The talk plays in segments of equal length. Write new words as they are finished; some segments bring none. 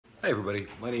Hi everybody,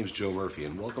 my name is Joe Murphy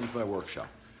and welcome to my workshop.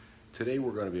 Today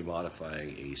we're going to be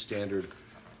modifying a standard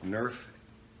Nerf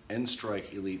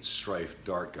N-Strike Elite Stryfe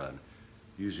dart gun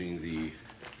using the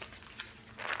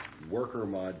worker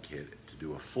mod kit to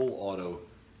do a full auto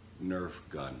Nerf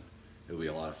gun. It'll be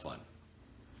a lot of fun.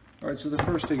 Alright, so the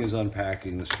first thing is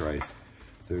unpacking the Stryfe.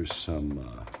 There's some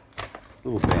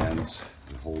little bands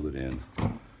that hold it in.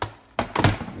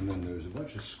 And then there's a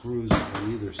bunch of screws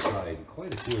on either side,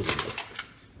 quite a few of them.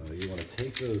 You want to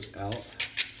take those out.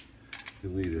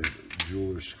 You'll need a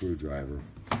jeweler's screwdriver.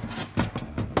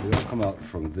 They'll come out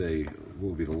from what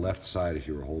would be the left side if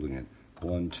you were holding it.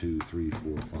 1, 2, 3,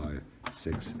 4, 5,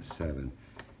 6, 7,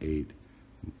 8,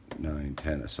 9,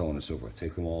 10, so on and so forth.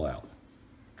 Take them all out.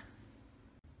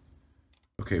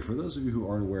 Okay, for those of you who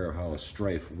aren't aware of how a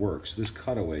Stryfe works, this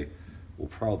cutaway will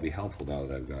probably be helpful now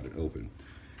that I've got it open.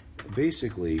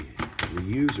 Basically, the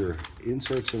user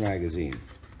inserts the magazine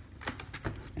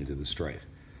into the Stryfe,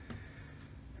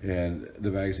 and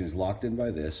the magazine is locked in by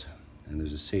this, and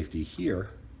there's a safety here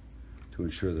to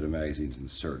ensure that a magazine is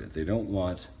inserted. They don't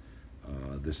want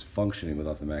this functioning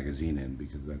without the magazine in,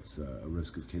 because that's a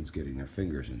risk of kids getting their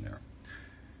fingers in there.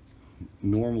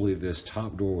 Normally this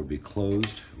top door would be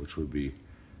closed, which would be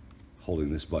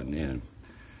holding this button in,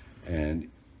 and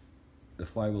the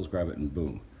flywheels grab it and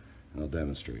boom, and I'll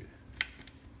demonstrate.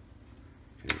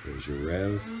 Okay, there's your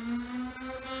rev.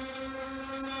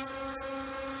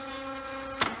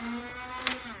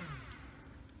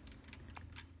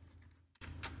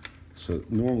 So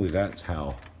normally that's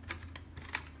how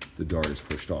the dart is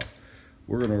pushed off.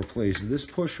 We're going to replace this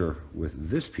pusher with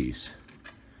this piece,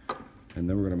 and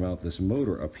then we're going to mount this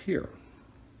motor up here.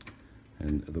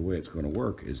 And the way it's going to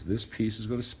work is this piece is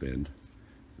going to spin.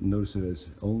 Notice it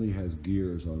only has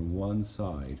gears on one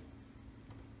side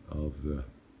of the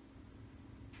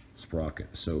sprocket.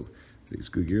 So these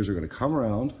gears are going to come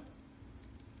around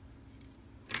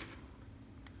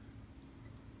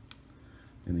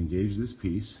and engage this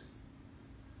piece.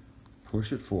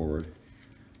 Push it forward.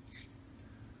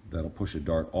 That'll push a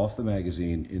dart off the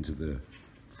magazine into the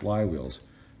flywheels.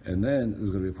 And then there's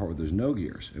going to be a part where there's no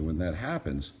gears. And when that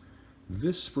happens,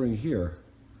 this spring here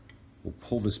will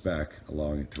pull this back,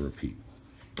 allowing it to repeat.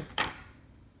 So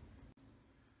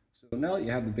now that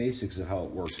you have the basics of how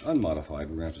it works unmodified,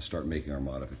 we're going to have to start making our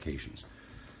modifications.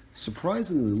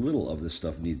 Surprisingly little of this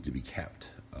stuff needs to be kept.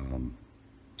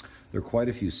 There are quite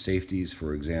a few safeties.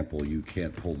 For example, you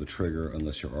can't pull the trigger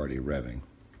unless you're already revving.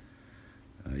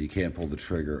 You can't pull the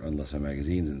trigger unless a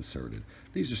magazine's inserted.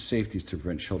 These are safeties to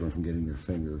prevent children from getting their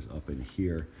fingers up in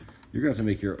here. You're going to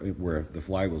have to make where the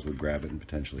flywheels would grab it and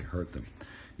potentially hurt them.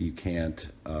 You can't,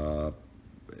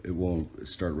 it won't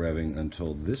start revving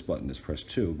until this button is pressed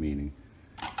too, meaning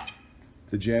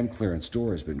the jam clearance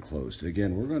door has been closed.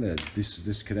 Again, we're going to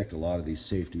disconnect a lot of these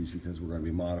safeties because we're going to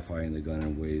be modifying the gun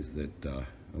in ways that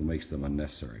makes them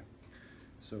unnecessary.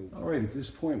 So, all right, at this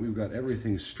point we've got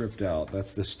everything stripped out.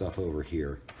 That's this stuff over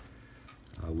here.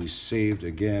 We saved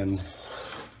again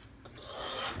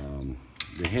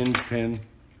the hinge pin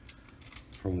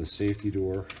from the safety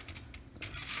door.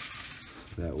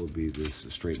 That would be this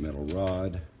straight metal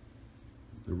rod,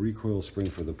 the recoil spring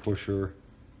for the pusher,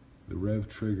 the rev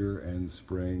trigger and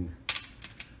spring.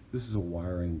 This is a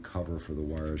wiring cover for the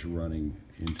wires running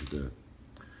into the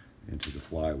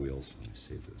flywheels. Let me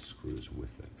save the screws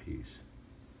with that piece.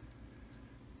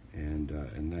 And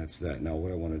that's that. Now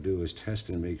what I want to do is test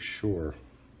and make sure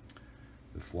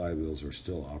the flywheels are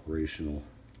still operational.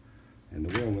 And the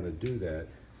way I'm going to do that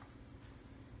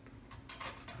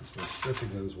is by stripping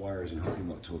those wires and hooking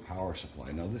them up to a power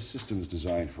supply. Now this system is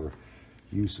designed for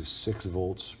use of 6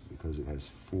 volts because it has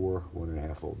 4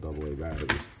 1.5 volt AA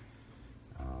batteries.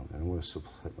 And I'm going to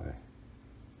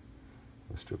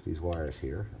strip these wires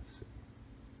here. Let's see.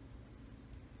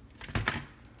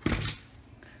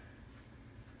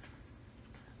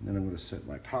 And then I'm going to set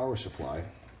my power supply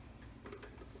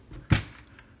to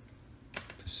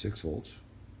 6 volts.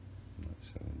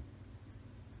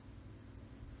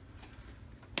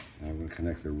 Now I'm going to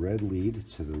connect the red lead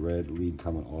to the red lead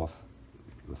coming off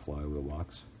the flywheel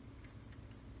box,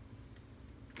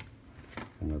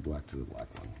 and the black to the black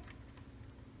one.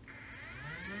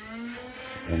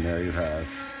 And there you have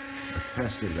a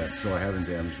test of that, so I haven't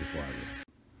damaged the flywheel.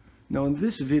 Now in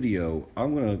this video,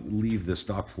 I'm going to leave the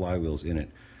stock flywheels in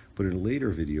it, but in a later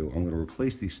video, I'm going to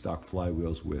replace these stock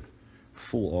flywheels with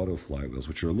full auto flywheels,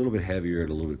 which are a little bit heavier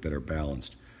and a little bit better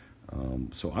balanced.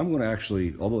 So I'm going to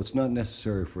actually, although it's not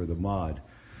necessary for the mod,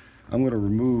 I'm going to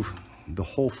remove the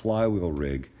whole flywheel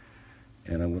rig,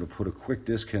 and I'm going to put a quick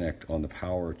disconnect on the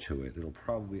power to it. It'll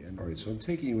probably end. All right, so I'm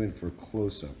taking you in for a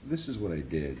close-up. This is what I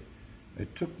did. I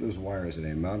took those wires and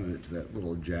I mounted it to that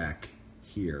little jack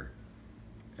here,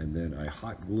 and then I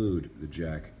hot glued the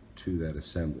jack to that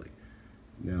assembly.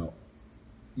 Now,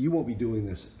 you won't be doing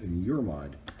this in your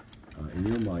mod. In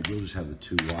your mod, you'll just have the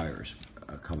two wires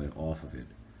coming off of it.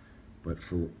 But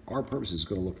for our purposes, it's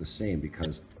going to look the same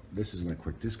because this isn't a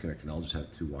quick disconnect, and I'll just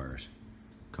have two wires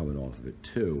coming off of it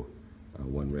too,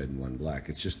 one red and one black.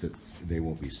 It's just that they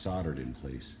won't be soldered in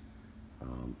place.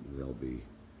 They'll be,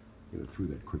 you know, through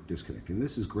that quick disconnect. And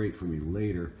this is great for me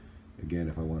later. Again,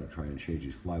 if I want to try and change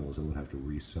these flywheels, I won't have to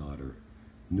resolder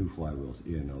new flywheels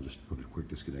in. I'll just put a quick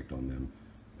disconnect on them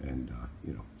and,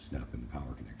 you know, snap in the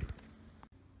power connector.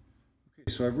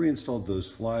 Okay, so I've reinstalled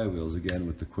those flywheels again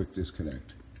with the quick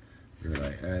disconnect that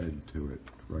I added to it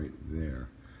right there.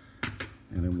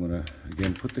 And I'm going to,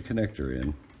 again, put the connector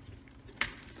in.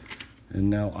 And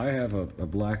now I have a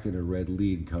black and a red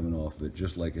lead coming off of it,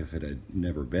 just like if it had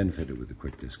never been fitted with the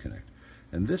quick disconnect.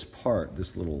 And this part,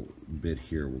 this little bit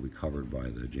here, will be covered by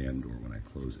the jam door when I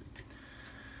close it.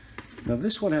 Now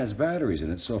this one has batteries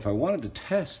in it, so if I wanted to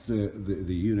test the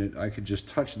unit, I could just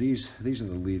touch these. These are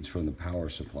the leads from the power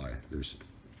supply. There's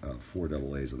 4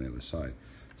 AA's on the other side.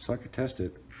 So I could test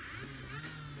it.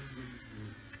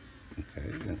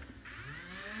 Okay.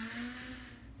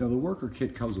 Now the worker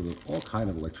kit comes with all kind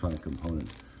of electronic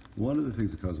components. One of the things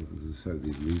that comes with is a set of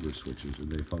these lever switches,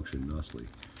 and they function nicely.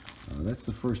 That's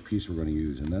the first piece we're going to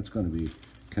use, and that's going to be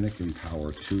connecting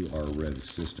power to our red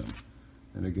system.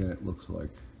 And again, it looks like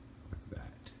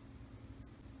that.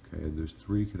 Okay, there's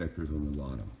 3 connectors on the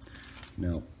bottom.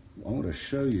 Now, I want to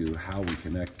show you how we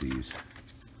connect these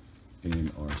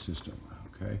in our system.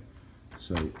 Okay,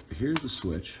 so here's the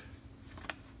switch,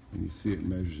 and you see it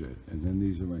measures it, and then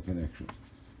these are my connections.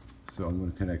 So I'm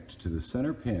going to connect to the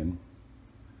center pin.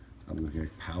 I'm going to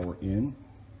connect power in.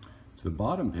 To the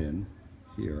bottom pin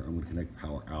here, I'm going to connect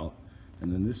power out,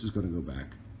 and then this is going to go back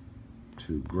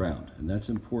to ground, and that's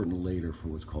important later for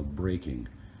what's called braking.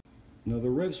 Now the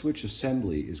rev switch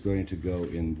assembly is going to go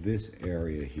in this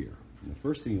area here. And the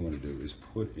first thing you want to do is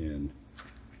put in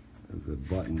the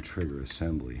button trigger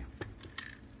assembly.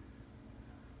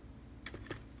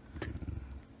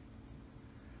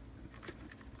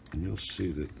 And you'll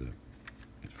see that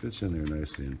it fits in there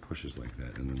nicely and pushes like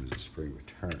that, and then there's a spring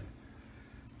return.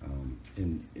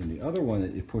 In the other one,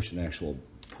 it pushed an actual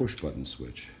push button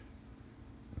switch,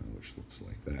 which looks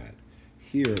like that.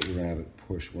 Here, we're going to have it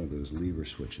push one of those lever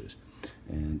switches.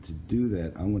 And to do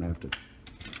that, I'm going to have to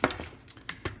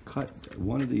cut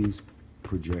one of these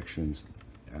projections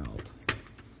out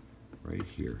right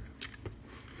here.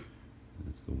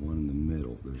 That's the one in the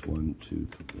middle. There's 1, 2,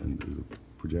 3, and there's a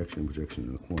projection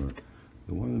in the corner.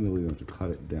 The one in the middle, you have to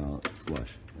cut it down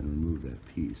flush and remove that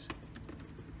piece.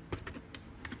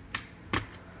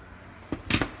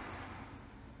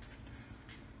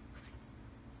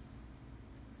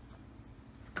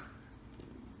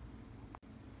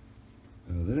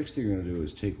 The next thing you're going to do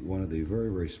is take one of the very,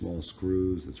 very small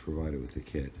screws that's provided with the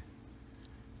kit,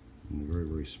 and the very,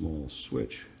 very small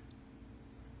switch,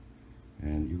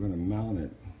 and you're going to mount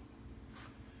it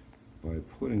by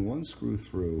putting one screw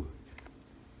through.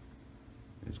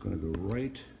 It's going to go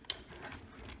right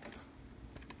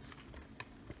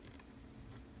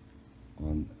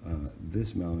on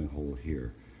this mounting hole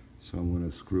here. So I'm going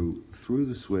to screw through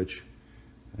the switch,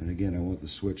 and again, I want the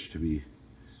switch to be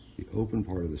the open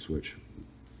part of the switch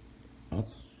up,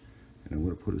 and I'm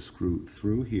going to put a screw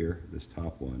through here, this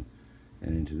top one,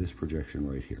 and into this projection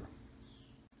right here.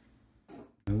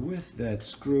 Now with that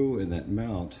screw and that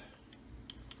mount,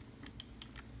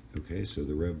 okay, so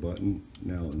the rev button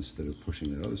now, instead of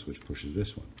pushing that other switch, pushes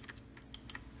this one.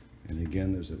 And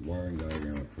again, there's that wiring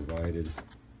diagram I provided.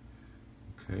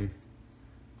 Okay,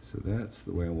 so that's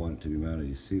the way I want it to be mounted.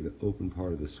 You see the open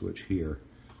part of the switch here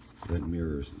that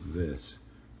mirrors this,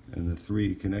 and the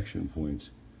 3 connection points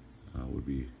would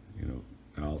be, you know,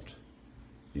 out,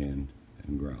 in,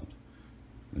 and ground.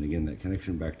 And again, that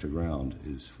connection back to ground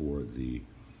is for the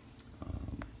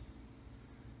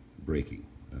braking.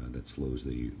 That slows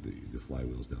the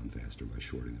flywheels down faster by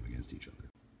shorting them against each other.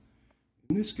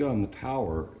 In this gun, the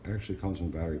power actually comes from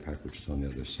a battery pack, which is on the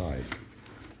other side.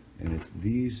 And it's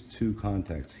these 2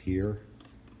 contacts here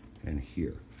and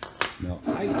here. Now,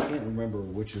 I can't remember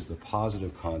which is the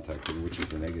positive contact and which is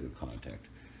the negative contact.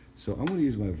 So I'm going to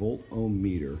use my volt ohm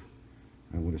meter.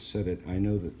 I'm going to set it, I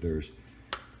know that there's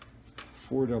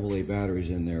 4 AA batteries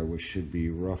in there, which should be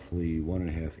roughly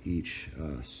 1.5 each,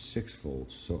 6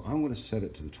 volts. So I'm going to set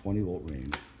it to the 20 volt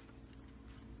range.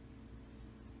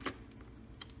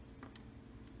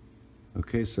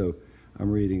 Okay, so I'm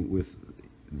reading with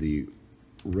the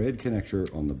red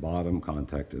connector on the bottom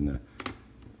contact and the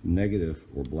negative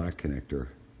or black connector,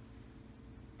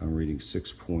 I'm reading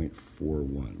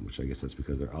 6.41, which I guess that's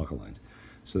because they're alkalines.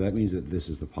 So that means that this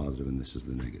is the positive and this is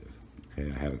the negative.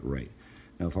 Okay, I have it right.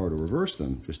 Now if I were to reverse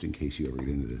them, just in case you ever get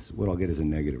into this, what I'll get is a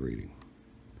negative reading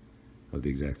of the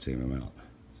exact same amount.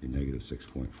 See, negative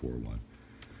 6.41.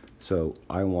 So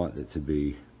I want it to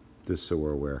be, just so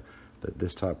we're aware, that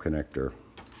this top connector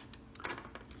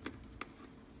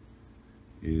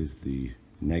is the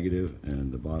negative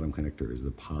and the bottom connector is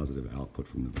the positive output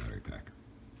from the battery pack.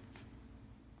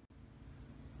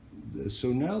 So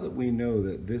now that we know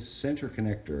that this center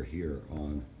connector here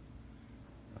on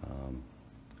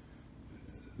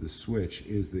the switch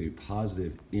is the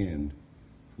positive in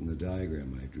from the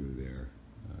diagram I drew there,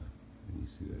 and you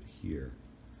see that here,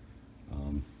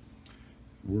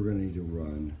 we're going to need to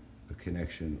run a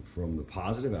connection from the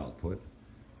positive output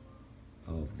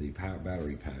of the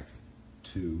battery pack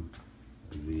to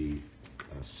the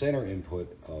center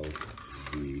input of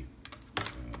the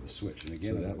switch. And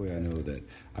again, so that way I know that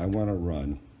I want to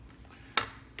run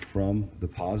from the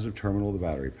positive terminal of the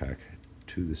battery pack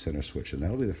to the center switch, and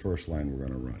that'll be the first line we're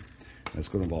going to run. That's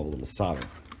going to involve a little solder.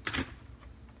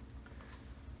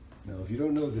 Now, if you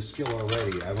don't know the skill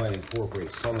already, I might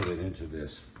incorporate some of it into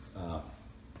this.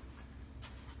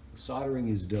 Soldering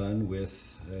is done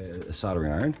with a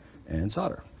soldering iron and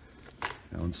solder.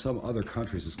 Now, in some other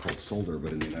countries it's called solder,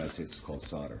 but in the United States it's called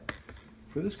solder.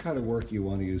 For this kind of work, you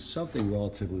want to use something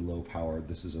relatively low powered.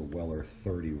 This is a Weller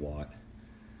 30-watt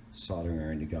soldering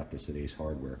iron. You got this at Ace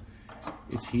Hardware.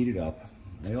 It's heated up.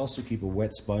 I also keep a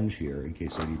wet sponge here in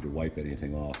case I need to wipe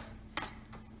anything off,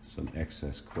 some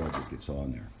excess crud that gets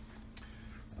on there.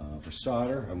 For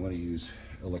solder, I'm going to use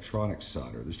electronic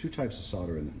solder. There's two types of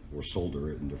solder or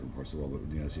solder in different parts of the world, but in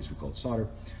the United States we call it solder.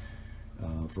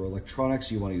 For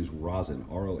electronics, you want to use rosin,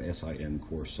 R-O-S-I-N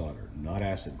core solder, not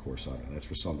acid core solder. That's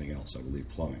for something else, I believe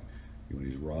plumbing. You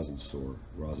want to use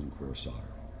rosin core solder.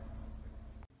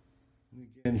 And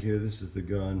again here, this is the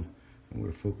gun. I'm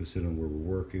going to focus in on where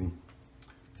we're working.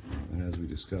 And as we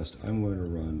discussed, I'm going to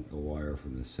run a wire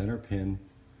from the center pin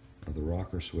of the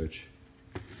rocker switch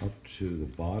up to the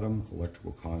bottom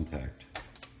electrical contact,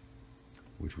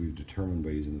 which we've determined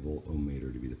by using the volt ohm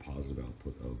meter to be the positive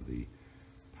output of the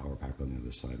power pack on the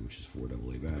other side, which is 4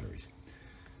 AA batteries.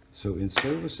 So in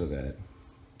service of that,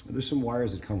 there's some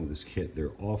wires that come with this kit.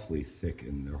 They're awfully thick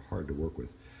and they're hard to work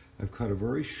with. I've cut a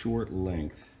very short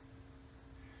length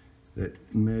that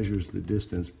measures the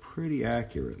distance pretty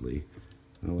accurately.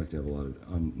 I don't like to have a lot of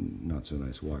not so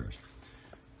nice wires.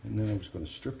 And then I'm just going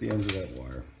to strip the ends of that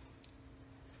wire.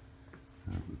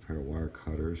 I have a pair of wire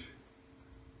cutters,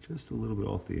 just a little bit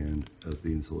off the end of the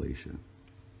insulation.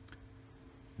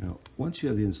 Now, once you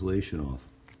have the insulation off,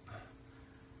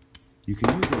 you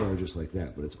can use the wire just like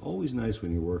that, but it's always nice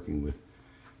when you're working with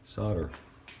solder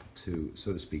to,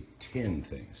 so to speak, tin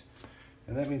things.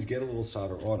 And that means get a little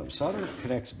solder on them. Solder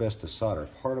connects best to solder.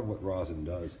 Part of what rosin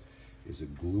does is a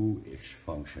glue-ish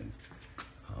function,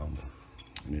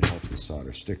 and it helps the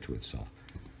solder stick to itself.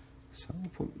 So I'm going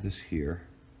to put this here.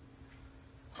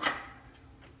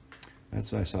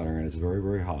 That's my soldering iron. It's very,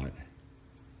 very hot.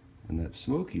 And that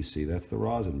smoke you see, that's the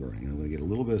rosin burning. I'm going to get a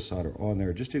little bit of solder on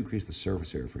there just to increase the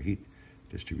surface area for heat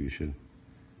distribution.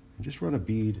 And just run a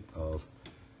bead of,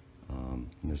 and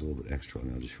there's a little bit extra on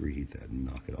there. I'll just reheat that and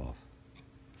knock it off.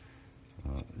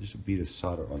 Just a bead of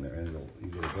solder on there, and you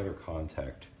get a better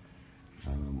contact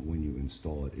when you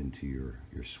install it into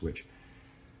your switch,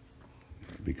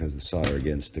 because the solder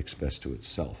again sticks best to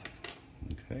itself.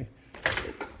 Okay.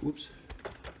 Oops.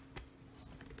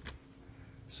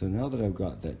 So now that I've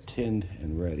got that tinned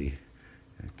and ready,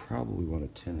 I probably want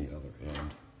to tin the other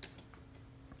end.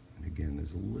 And again,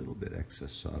 there's a little bit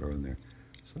excess solder on there.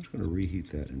 So I'm just going to reheat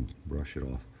that and brush it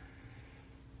off.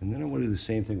 And then I want to do the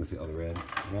same thing with the other end.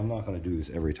 And I'm not going to do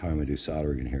this every time I do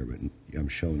soldering in here, but I'm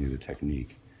showing you the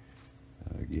technique.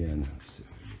 Again, let's see if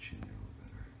I can get you in there a little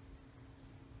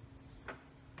better.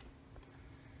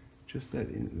 Just that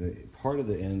the part of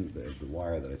the end of the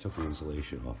wire that I took the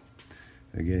insulation off.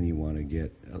 Again, you want to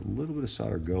get a little bit of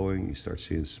solder going. You start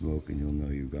seeing smoke, and you'll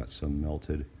know you've got some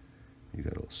melted. You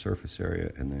got a little surface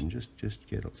area, and then just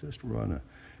run a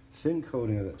thin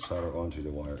coating of that solder onto the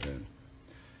wire end.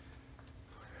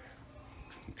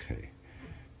 Okay,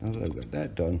 now that I've got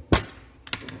that done,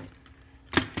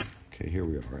 okay, here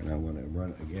we are, and I'm going to run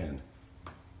it again.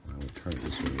 I'm going to turn it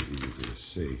this way, it's easier to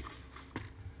see.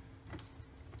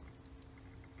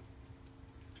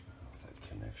 That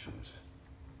connection is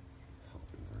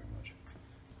helping very much.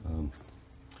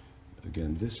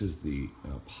 Again, this is the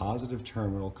positive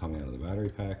terminal coming out of the battery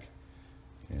pack,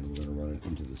 and we're going to run it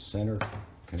into the center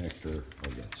connector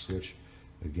of that switch.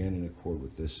 again in accord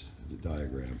with this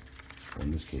diagram, or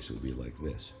in this case it would be like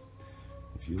this.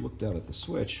 If you look down at the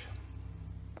switch,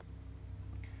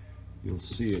 you'll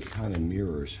see it kind of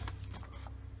mirrors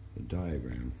the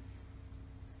diagram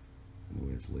and the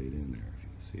way it's laid in there, if you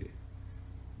can see it.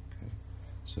 Okay.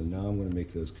 So now I'm going to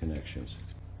make those connections.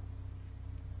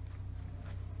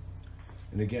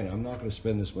 And again, I'm not going to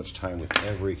spend this much time with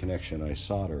every connection I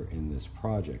solder in this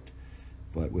project,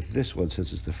 but with this one,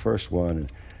 since it's the first one,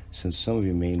 and since some of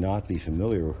you may not be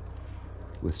familiar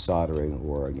with soldering,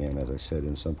 or again, as I said,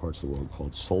 in some parts of the world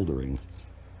called soldering,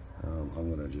 I'm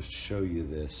going to just show you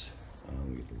this. Let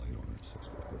me get the light on it, so let's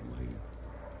go put the light in.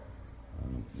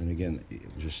 And again,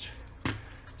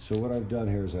 so what I've done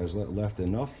here is I've left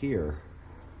enough here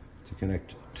to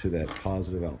connect to that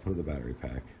positive output of the battery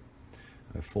pack.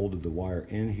 I folded the wire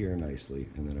in here nicely,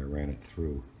 and then I ran it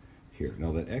through here.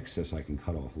 Now that excess I can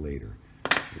cut off later.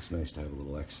 It's nice to have a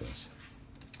little excess.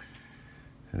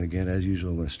 And again, as usual,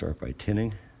 I'm going to start by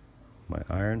tinning my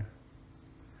iron,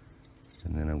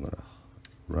 and then I'm going to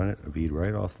run it a bead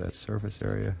right off that surface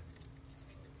area.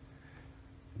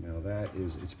 Now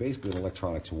it's basically an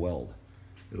electronics weld.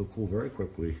 It'll cool very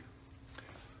quickly,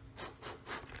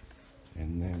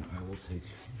 and then I will take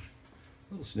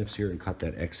little snips here and cut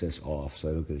that excess off so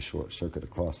I don't get a short circuit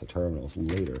across the terminals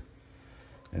later.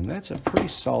 And that's a pretty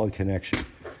solid connection.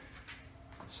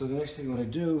 So the next thing I'm going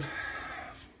to do is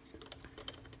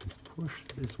push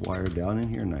this wire down in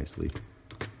here nicely,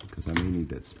 because I may need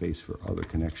that space for other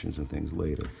connections and things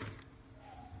later.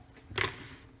 Okay.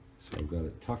 So I've got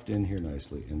it tucked in here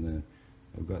nicely, and then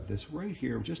I've got this right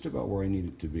here just about where I need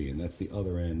it to be, and that's the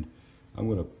other end. I'm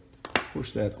going to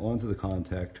push that onto the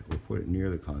contact, or put it near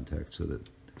the contact so that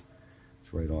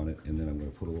it's right on it, and then I'm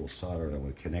going to put a little solder and I'm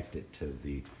going to connect it to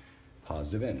the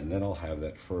positive end, and then I'll have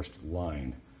that first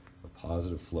line of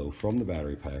positive flow from the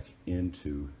battery pack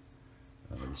into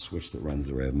the switch that runs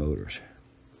the rev motors.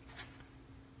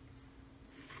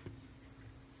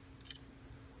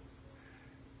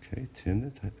 Okay, tin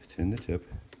the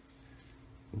tip.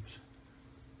 Oops.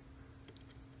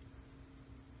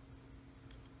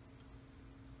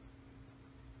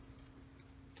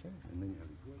 Okay, and then you have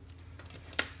it good.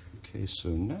 Okay, so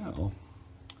now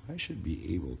I should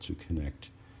be able to connect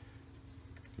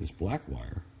this black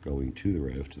wire going to the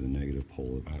rev to the negative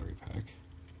pole of the battery pack,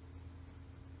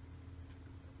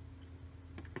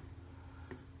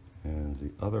 and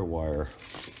the other wire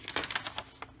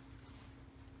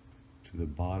to the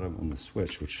bottom on the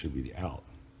switch, which should be the out.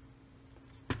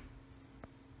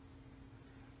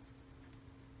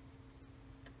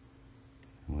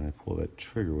 And when I pull that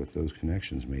trigger with those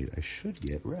connections made, I should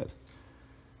get rev.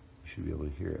 You should be able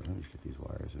to hear it. Let me just get these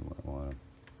wires in where I want them.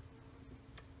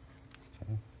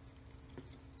 Okay.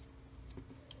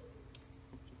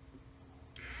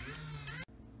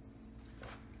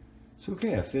 So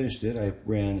okay, I finished it. I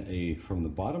ran from the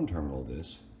bottom terminal of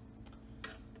this,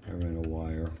 I ran a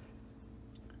wire.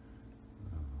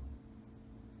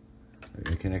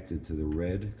 I connected to the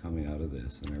red coming out of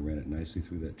this, and I ran it nicely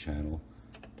through that channel,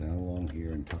 down along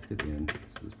here, and tucked it in, so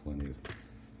there's plenty of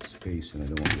space, and I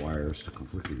don't want wires to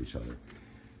conflict with each other.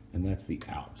 And that's the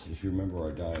out. If you remember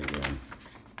our diagram,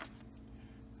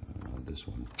 this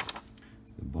one,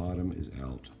 the bottom is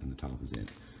out and the top is in.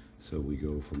 So we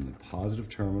go from the positive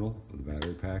terminal of the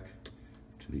battery pack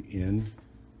to the in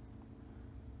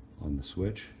on the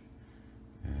switch,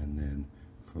 and then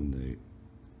from the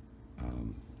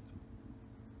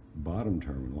bottom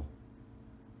terminal,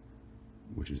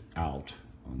 which is out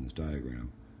on this diagram,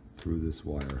 through this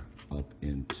wire up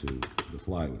into the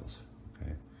flywheels.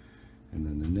 Okay, and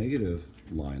then the negative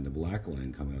line, the black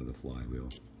line coming out of the flywheel,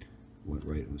 went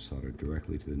right and was soldered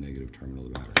directly to the negative terminal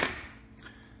of the battery.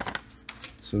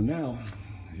 So now,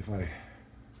 if I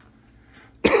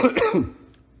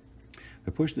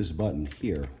push this button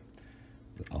here,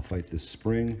 I'll fight this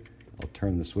spring, I'll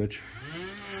turn the switch,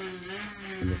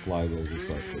 and the flywheel will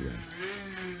start to run.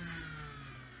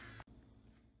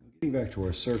 Getting back to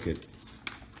our circuit,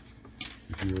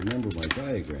 if you remember my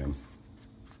diagram,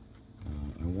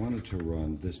 I wanted to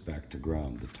run this back to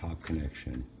ground, the top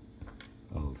connection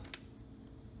of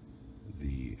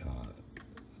the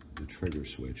trigger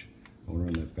switch. I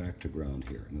want to run that back to ground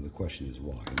here. Now the question is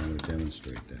why, and I'm going to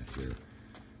demonstrate that here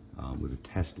with a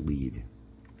test lead.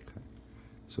 Okay.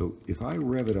 So if I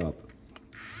rev it up,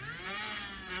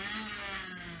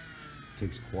 it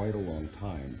takes quite a long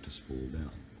time to spool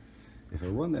down. If I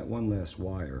run that one last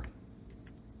wire,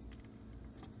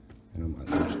 and I'm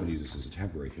just going to use this as a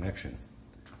temporary connection,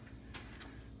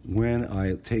 when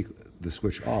I take the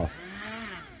switch off,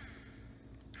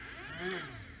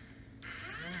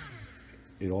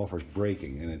 it offers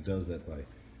braking, and it does that by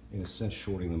in a sense,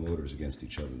 shorting the motors against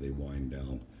each other. They wind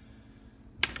down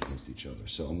against each other.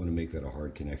 So I'm going to make that a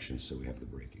hard connection so we have the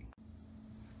braking.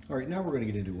 All right, now we're going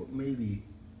to get into what may be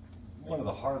one of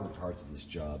the harder parts of this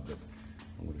job, but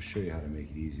I'm going to show you how to make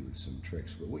it easy with some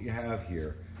tricks. But what you have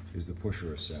here is the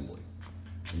pusher assembly.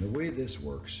 And the way this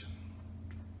works,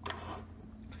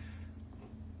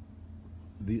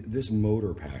 this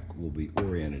motor pack will be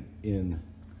oriented in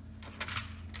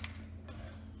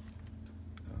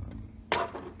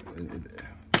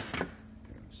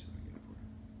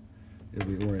it'll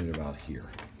be oriented about here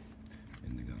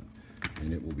in the gun,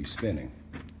 and it will be spinning.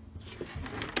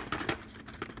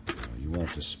 You want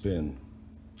it to spin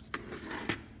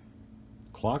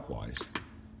clockwise,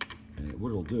 and what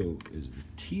it'll do is the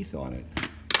teeth on it,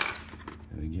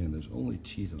 and again, there's only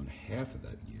teeth on half of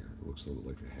that gear. It looks a little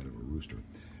bit like the head of a rooster.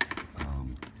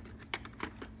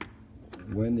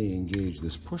 When they engage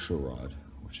this pusher rod,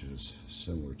 which has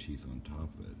similar teeth on top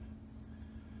of it,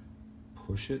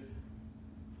 push it,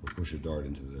 or push a dart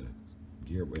into the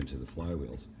gear, into the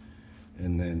flywheels,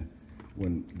 and then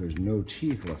when there's no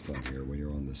teeth left on here, when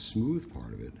you're on the smooth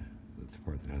part of it, the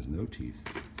part that has no teeth,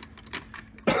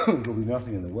 there'll be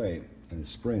nothing in the way, and the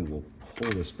spring will pull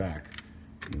this back,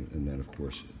 and then of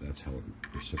course that's how it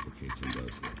reciprocates and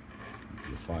does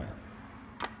the fire.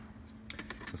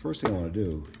 The first thing I want to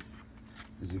do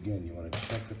is, again, you want to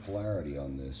check the polarity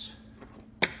on this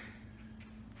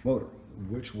motor.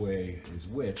 Which way is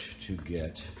which to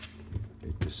get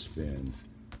it to spin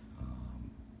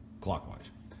clockwise.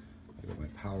 I got my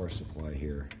power supply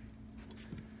here.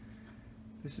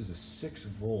 This is a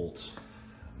 6-volt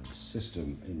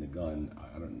system in the gun.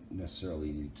 I don't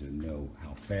necessarily need to know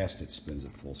how fast it spins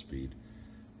at full speed.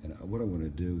 And what I'm going to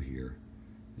do here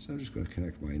is I'm just going to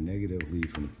connect my negative lead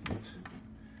from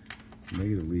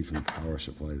the power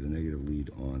supply to the negative lead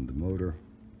on the motor.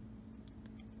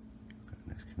 Got a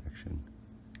nice connection.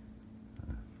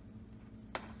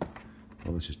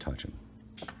 Well, let's just touch them.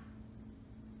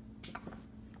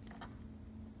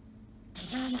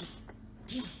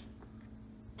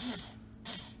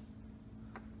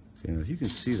 Okay, now if you can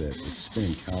see that, it's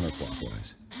spinning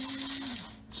counterclockwise.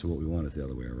 So what we want is the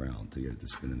other way around, to get it to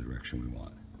spin in the direction we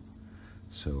want.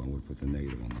 So I'm going to put the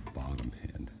negative on the bottom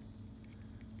pin.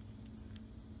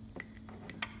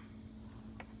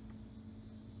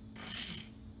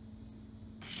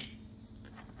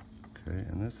 Okay,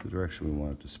 and that's the direction we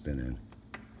want it to spin in,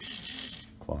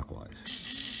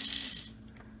 clockwise.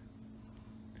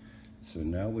 So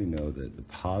now we know that the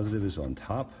positive is on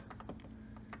top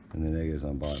and the negative is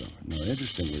on bottom. Now,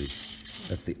 interestingly,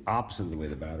 that's the opposite of the way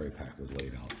the battery pack was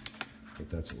laid out, but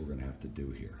that's what we're going to have to do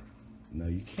here. Now,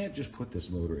 you can't just put this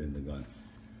motor in the gun.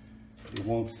 It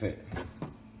won't fit,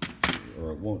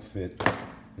 or it won't fit.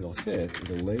 It'll fit,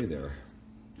 it'll lay there.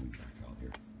 Let me back out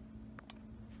here.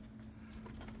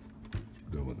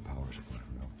 Go with the power supply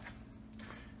for now.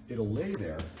 It'll lay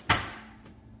there,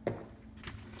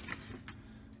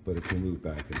 but it can move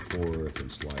back and forth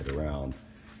and slide around,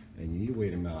 and you need a way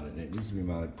to mount it, and it needs to be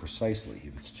mounted precisely.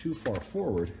 If it's too far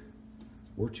forward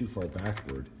or too far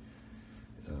backward,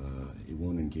 it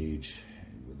won't engage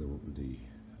the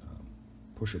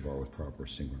pusher bar with proper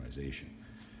synchronization.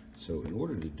 So in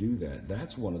order to do that,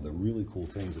 that's one of the really cool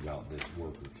things about this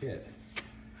worker kit.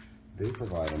 They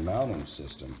provide a mounting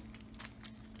system,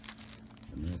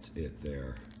 and that's it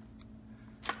there,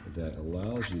 that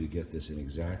allows you to get this in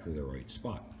exactly the right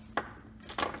spot.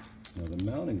 Now, the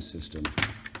mounting system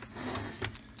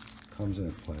comes in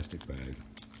a plastic bag.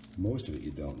 Most of it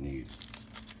you don't need,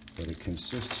 but it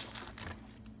consists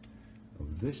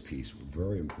of this piece,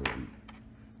 very important.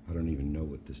 I don't even know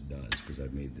what this does because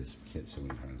I've made this kit so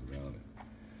many times without it.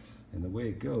 And the way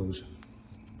it goes,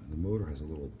 the motor has a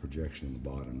little projection in the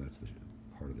bottom. That's the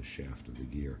part of the shaft of the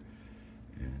gear.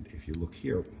 And if you look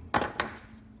here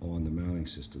on the mounting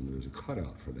system, there's a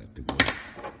cutout for that big motor.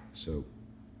 So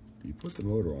you put the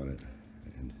motor on it,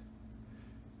 and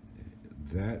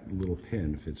that little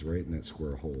pin fits right in that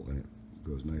square hole, and it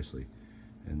goes nicely.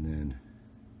 And then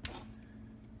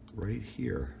right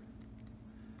here,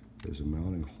 there's a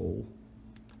mounting hole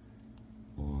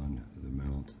on the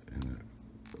mount and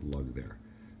a lug there.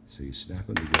 So you snap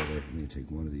them together, and you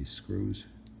take one of these screws,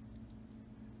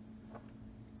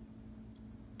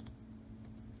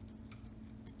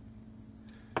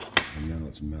 and now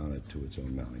it's mounted to its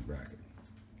own mounting bracket.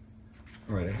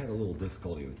 All right, I had a little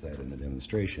difficulty with that in the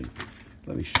demonstration.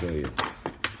 Let me show you.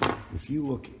 If you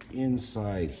look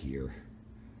inside here,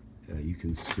 you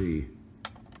can see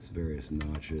various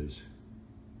notches.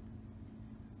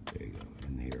 There you go,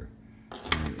 in here.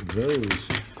 And those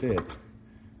fit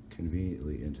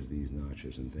conveniently into these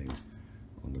notches and things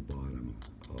on the bottom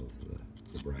of the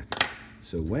the bracket.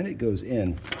 So when it goes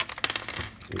in,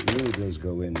 it really does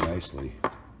go in nicely.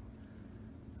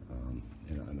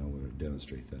 And I'm going to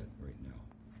demonstrate that right now.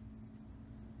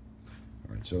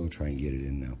 All right, so I'll try and get it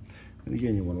in now. And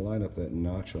again, you want to line up that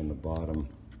notch on the bottom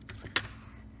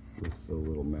with the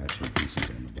little matching pieces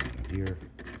on the bottom here.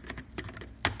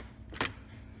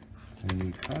 And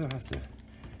you kind of have to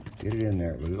get it in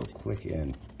there, but it'll click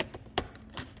in.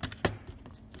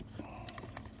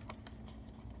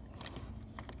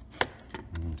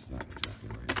 It's not exactly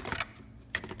right.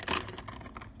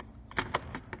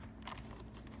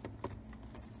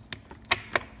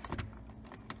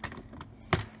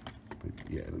 But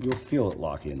yeah, you'll feel it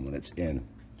lock in when it's in.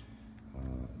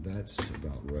 That's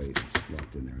about right. It's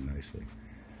locked in there nicely.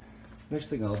 Next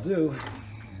thing I'll do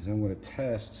is I'm going to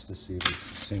test to see if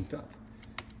it's synced up.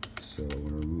 So I'm going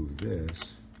to remove this.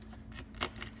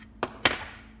 I'm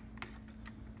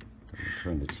going to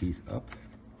turn the teeth up.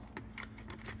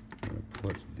 I'm going to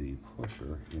put the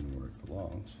pusher in where it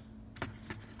belongs.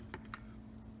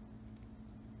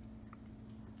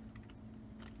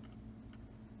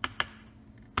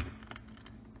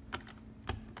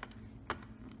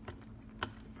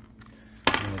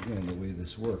 And again, the way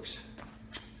this works,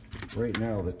 right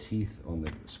now the teeth on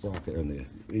the sprocket and the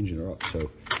engine are up,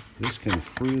 so this can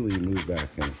freely move back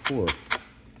and forth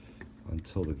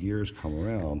until the gears come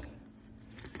around.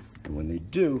 And when they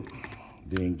do,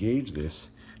 they engage this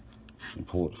and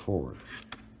pull it forward,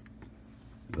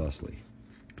 thusly.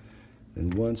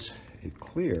 And once it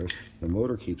clears, the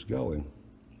motor keeps going,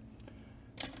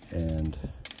 and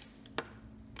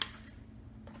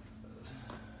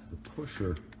the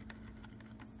pusher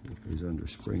is under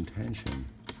spring tension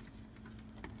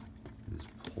is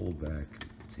pulled back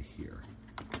to here.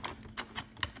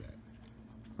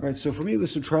 All right, so for me,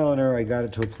 with some trial and error, I got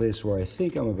it to a place where I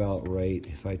think I'm about right.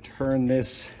 If I turn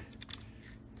this,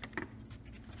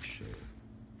 I'll show you.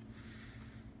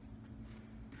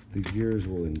 The gears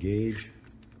will engage.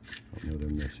 Oh no, they're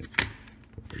missing.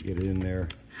 But if I get it in there,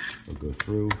 it'll go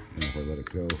through, and if I let it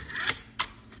go,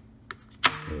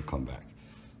 it'll come back.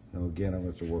 Now again, I'm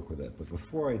going to have to work with that. But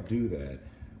before I do that,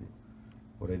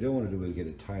 what I don't want to do is get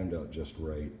it timed out just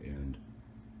right and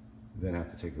then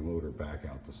have to take the motor back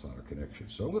out to solder connection.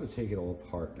 So I'm going to take it all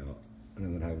apart now, and I'm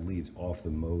going to have leads off the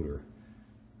motor.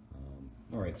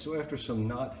 All right, so after some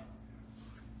not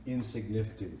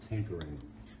insignificant tinkering,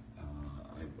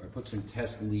 I put some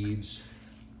test leads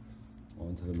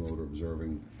onto the motor,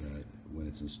 observing that when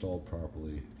it's installed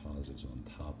properly, positives on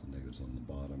top and negatives on the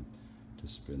bottom, to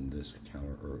spin this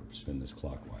counter or spin this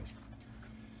clockwise.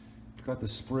 Got the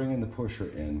spring and the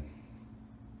pusher in,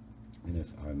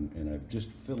 and I've just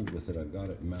fiddled with it. I've got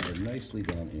it mounted nicely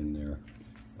down in there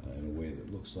in a way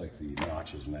that looks like the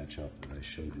notches match up that I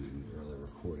showed you in the earlier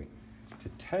recording. To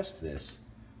test this,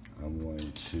 I'm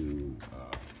going to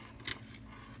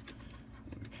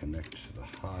connect the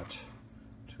hot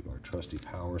to our trusty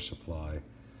power supply.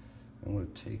 I'm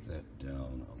going to take that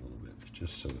down a little bit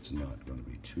just so it's not going to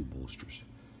be two bolsters.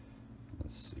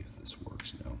 Let's see if this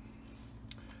works now.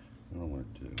 What I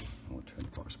want to do, I want to turn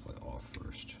the power supply off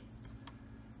first.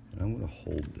 And I'm going to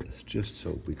hold this just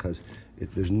so, because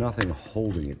there's nothing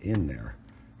holding it in there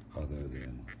other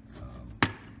than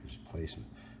this placement.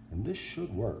 And this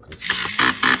should work. Let's see.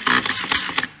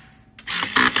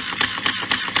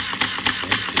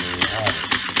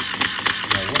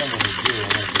 Now what I'm going to do,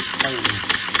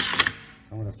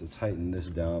 I'm going to have to tighten this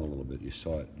down a little bit. You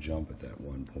saw it jump at that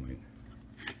one point.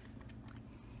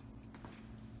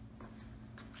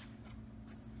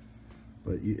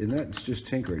 And that's just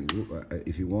tinkering.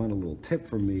 If you want a little tip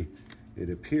from me, it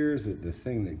appears that the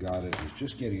thing that got it is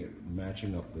just getting it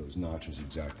matching up those notches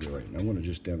exactly right. And I want to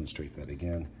just demonstrate that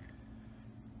again.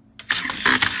 So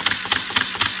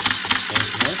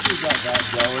once you've got that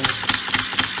going,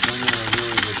 then you're in a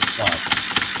really good spot.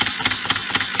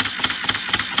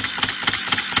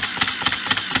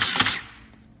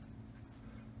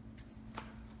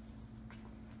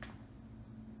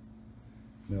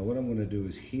 Now what I'm going to do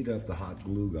is heat up the hot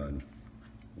glue gun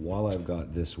while I've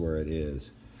got this where it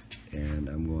is, and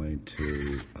I'm going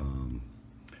to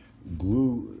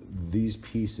glue these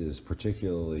pieces,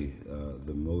 particularly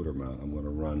the motor mount. I'm going to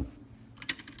run.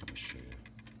 Let me show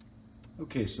you.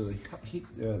 Okay, so the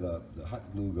hot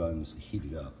glue gun's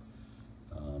heated up.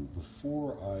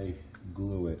 Before I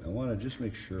glue it, I want to just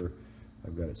make sure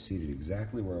I've got it seated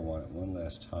exactly where I want it one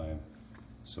last time.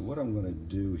 So what I'm going to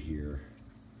do here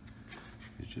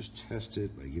is just test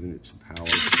it by giving it some power.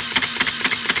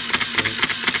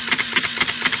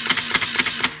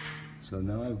 So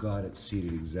now I've got it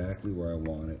seated exactly where I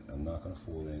want it. I'm not going to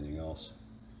fool with anything else.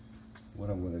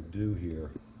 What I'm going to do here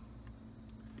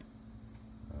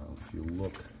if you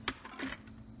look,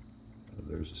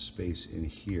 there's a space in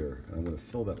here, and I'm going to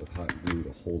fill that with hot glue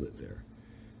to hold it there.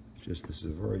 Just, this is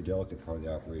a very delicate part of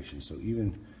the operation, so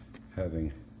even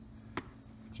having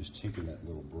just taken that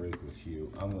little break with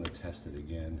you, I'm going to test it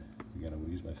again. Again, I'm going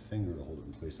to use my finger to hold it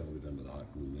in place. That will be done with the hot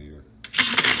glue later.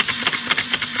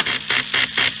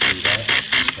 See that?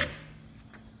 Okay.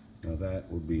 Now that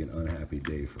would be an unhappy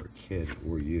day for a kid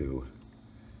or you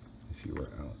if you were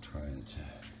out trying to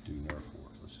do Nerf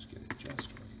work. Let's just get it just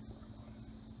right where I want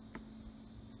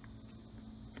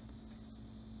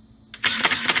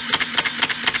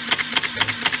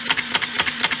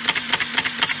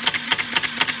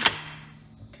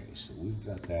it. Okay, so we've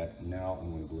got that. Now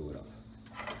I'm going to glue it up.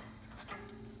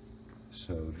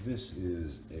 So this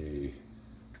is a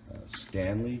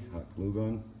Stanley hot glue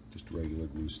gun, just regular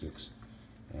glue sticks.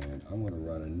 And I'm going to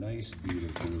run a nice bead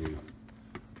of glue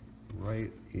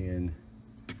right in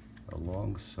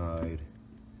alongside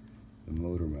the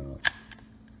motor mount.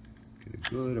 Get a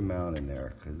good amount in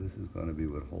there because this is going to be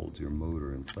what holds your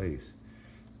motor in place.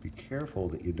 Be careful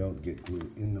that you don't get glue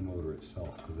in the motor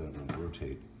itself because then it won't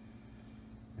rotate.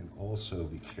 And also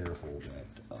be careful that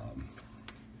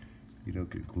you don't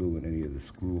get glue in any of the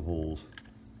screw holes,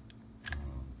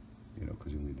 you know,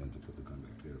 because you'll need them to put the gun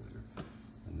back there later.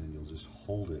 And then you'll just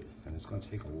hold it, and it's going to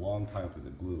take a long time for the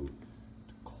glue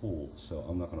to cool, so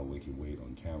I'm not going to make you wait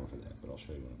on camera for that, but I'll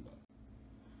show you when I'm done.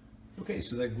 Okay,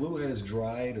 so that glue has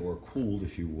dried, or cooled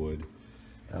if you would.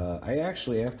 I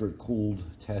actually, after it cooled,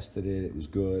 tested it, it was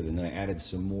good, and then I added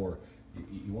some more.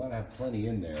 You want to have plenty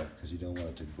in there because you don't want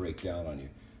it to break down on you.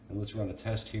 And let's run a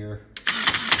test here.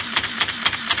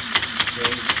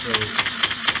 Okay, so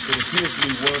it appears to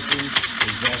be working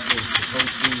exactly as it's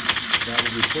supposed to. Now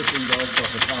we'll be pushing darts off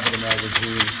the top of the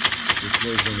magazine, which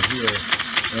goes in here,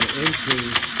 and into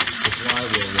the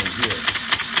flywheel in here.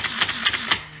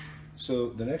 So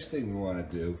the next thing we want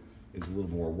to do is a little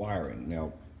more wiring.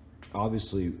 Now,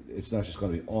 obviously, it's not just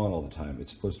going to be on all the time.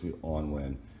 It's supposed to be on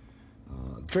when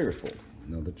the trigger's pulled.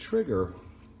 Now, the trigger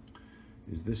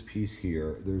is this piece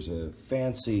here. There's a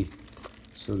fancy,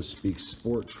 so to speak,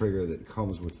 sport trigger that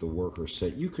comes with the worker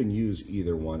set. You can use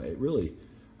either one. It really,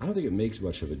 I don't think it makes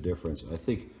much of a difference. I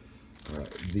think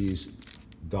these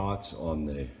dots on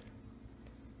the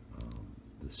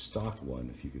stock one,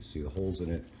 if you can see the holes in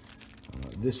it,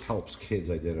 this helps kids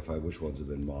identify which ones have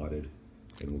been modded,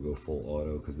 and we'll go full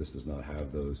auto because this does not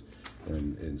have those,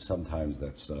 and sometimes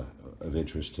that's of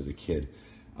interest to the kid.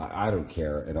 I don't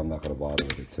care, and I'm not going to bother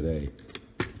with it today,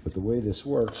 but the way this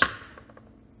works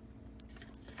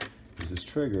is this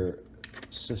trigger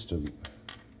system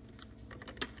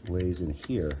lays in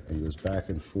here and goes back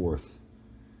and forth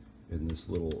in this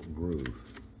little groove,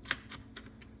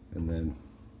 and then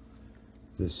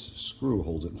this screw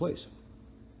holds it in place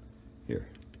here.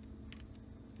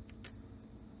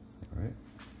 All right.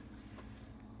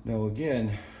 Now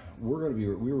again,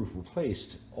 we've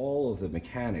replaced all of the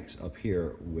mechanics up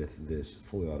here with this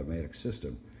fully automatic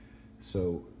system.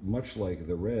 So much like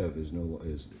the rev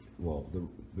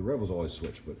the rev was always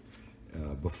switched, but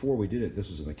before we did it, this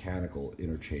was a mechanical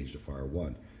interchange to fire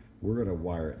one. We're going to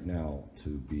wire it now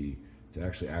to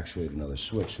actually actuate another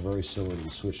switch, very similar to the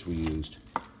switch we used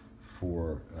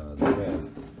for the rev.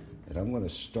 And I'm going to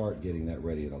start getting that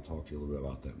ready, and I'll talk to you a little bit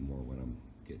about that more when I'm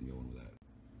getting going with that.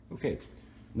 Okay,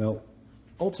 now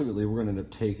ultimately we're going to end up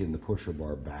taking the pusher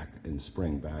bar back and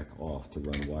spring back off to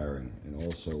run wiring, and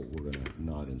also we're going to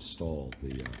not install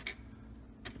the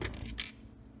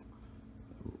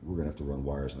we're going to have to run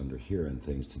wires under here and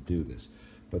things to do this.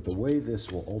 But the way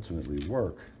this will ultimately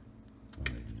work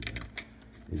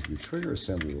is the trigger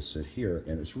assembly will sit here,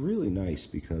 and it's really nice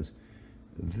because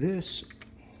this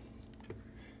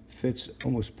fits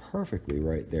almost perfectly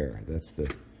right there. That's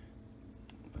the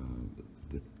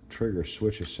trigger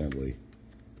switch assembly.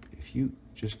 If you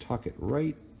just tuck it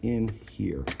right in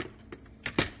here,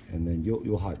 and then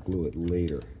you'll hot glue it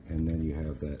later, and then you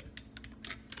have that,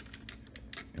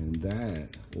 and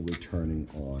that will be turning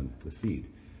on the feed.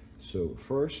 So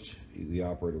first, the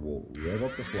operator will rev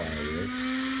up the flywheel,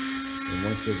 and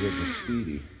once they're good and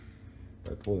speedy,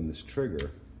 by pulling this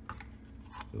trigger,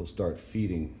 it'll start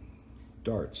feeding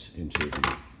darts into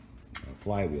the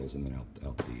flywheels and then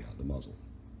out the muzzle.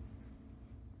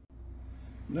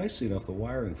 Nicely enough, the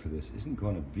wiring for this isn't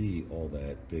going to be all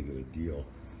that big of a deal,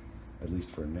 at least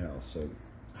for now. So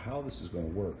how this is going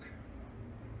to work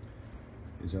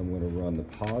is I'm going to run the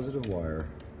positive wire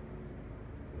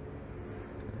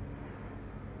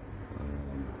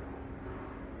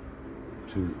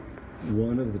to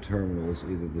one of the terminals,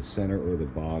 either the center or the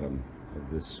bottom of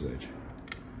this switch,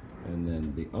 and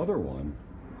then the other one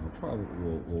I'll probably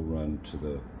will run to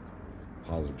the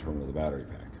positive terminal of the battery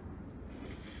pack,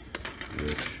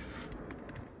 which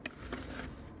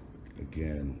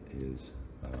again is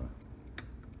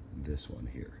this one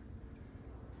here.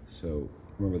 So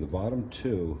remember, the bottom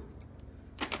two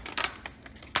are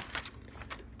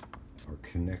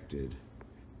connected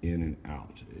in and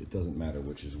out. It doesn't matter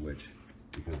which is which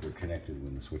because they're connected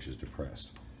when the switch is depressed.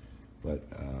 But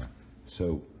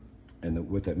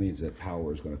what that means is that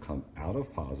power is going to come out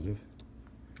of positive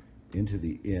into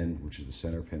the in, which is the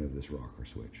center pin of this rocker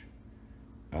switch,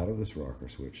 out of this rocker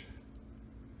switch,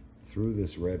 through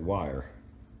this red wire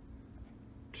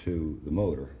to the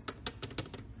motor,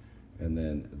 and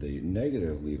then the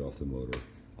negative lead off the motor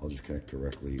I'll just connect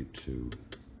directly to,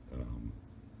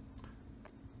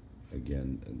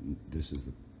 again, this is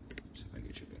the, see if I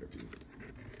get you a better view.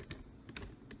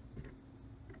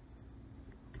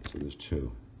 So there's two.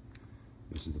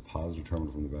 This is the positive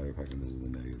terminal from the battery pack, and this is the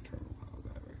negative terminal of the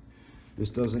battery. This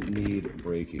doesn't need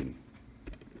braking.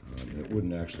 And it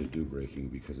wouldn't actually do braking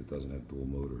because it doesn't have dual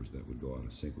motors that would go out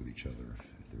of sync with each other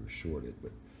if they were shorted.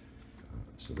 But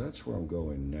so that's where I'm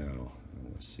going now. I'm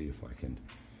going to see if I can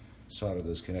solder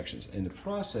those connections. In the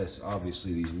process,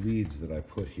 obviously, these leads that I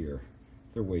put here,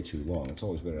 they're way too long. It's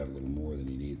always better to have a little more than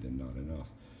you need than not enough.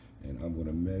 And I'm going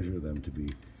to measure them to be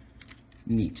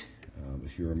neat.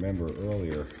 If you remember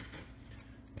earlier,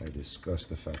 I discussed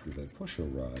the fact that that pusher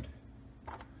rod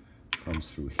comes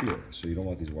through here, so you don't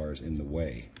want these wires in the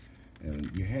way.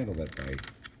 And you handle that by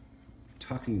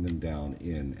tucking them down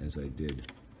in, as I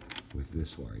did with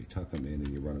this wire. You tuck them in and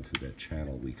you run them through that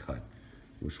channel we cut,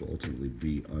 which will ultimately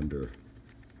be under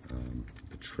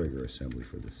the trigger assembly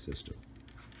for this system.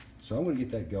 So I'm going to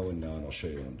get that going now, and I'll show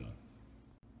you when I'm done.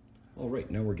 All right,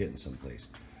 now we're getting someplace.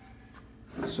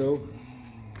 So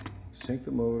sync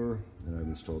the motor, and I've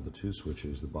installed the two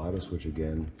switches. The bottom switch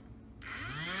again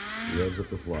revs up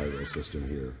the flywheel system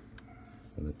here,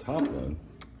 and the top one,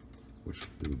 which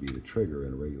would be the trigger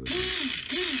in a regular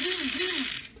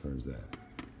turns that.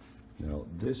 Now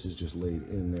this is just laid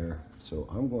in there, so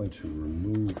I'm going to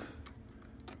remove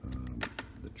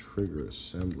the trigger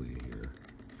assembly here,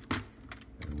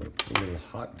 and I'm going to put a little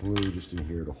hot glue just in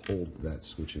here to hold that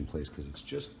switch in place, because it's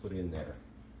just put in there.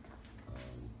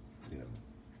 You know,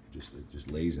 it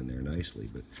just lays in there nicely,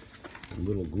 but a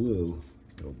little glue,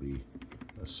 it'll be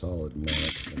a solid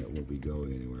mat and it won't be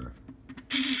going anywhere.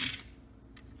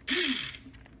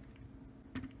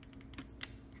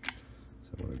 So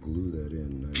I want to glue that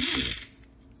in nicely.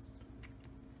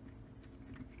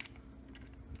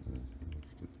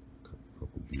 A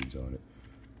couple beads on it,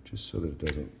 just so that it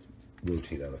doesn't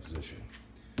rotate out of position.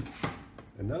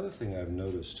 Another thing I've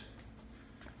noticed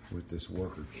with this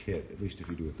worker kit, at least if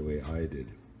you do it the way I did,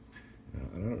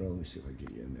 I don't know, let me see if I can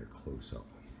get you in there close up.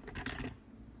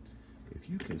 If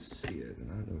you can see it,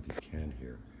 and I don't know if you can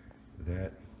here,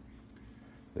 that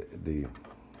the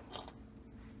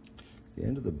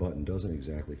end of the button doesn't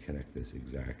exactly connect this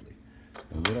exactly.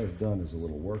 And what I've done is a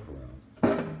little workaround.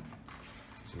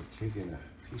 So I've taken a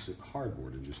piece of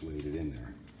cardboard and just laid it in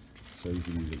there. So you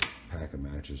can use a pack of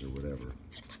matches or whatever.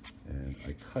 And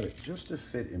I cut it just to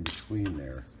fit in between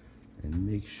there and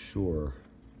make sure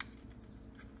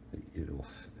that it'll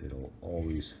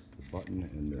always, the button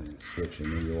and the switch,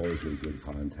 and then you'll always get good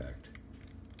contact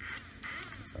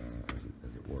as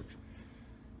it works.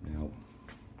 Now,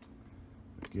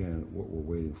 again, what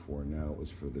we're waiting for now is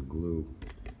for the glue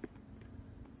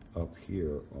up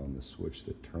here on the switch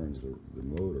that turns the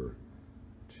motor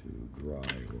to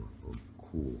dry or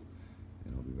cool,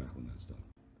 and I'll be back when that's done.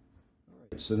 All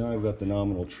right, so now I've got the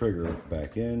nominal trigger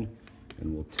back in,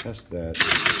 and we'll test that.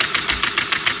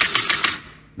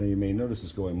 Now you may notice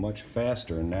it's going much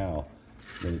faster now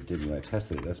than it did when I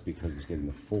tested it. That's because it's getting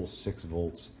the full 6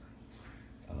 volts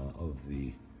of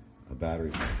the battery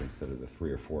pack instead of the 3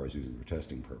 or 4 I was using for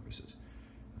testing purposes.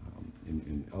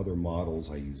 In other models,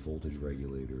 I use voltage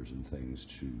regulators and things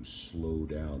to slow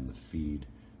down the feed.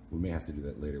 We may have to do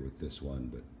that later with this one,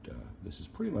 but this is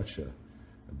pretty much a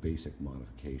basic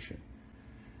modification.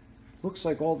 Looks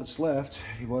like all that's left,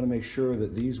 you want to make sure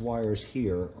that these wires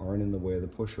here aren't in the way of the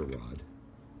pusher rod.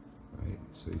 Right?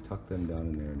 So you tuck them down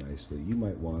in there nicely. You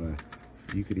might want to,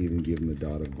 you could even give them a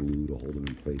dot of glue to hold them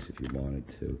in place if you wanted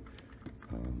to.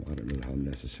 I don't know how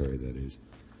necessary that is.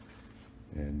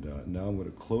 And now I'm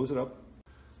going to close it up.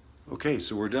 Okay,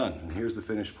 so we're done. And here's the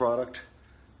finished product.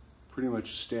 Pretty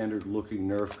much a standard looking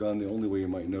Nerf gun. The only way you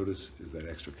might notice is that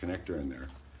extra connector in there.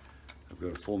 I've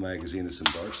got a full magazine of some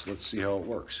darts. Let's see how it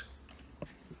works.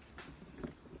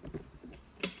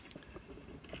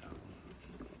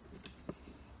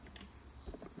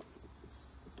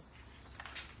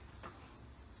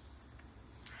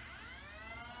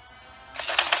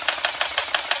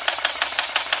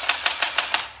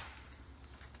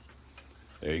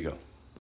 There you go.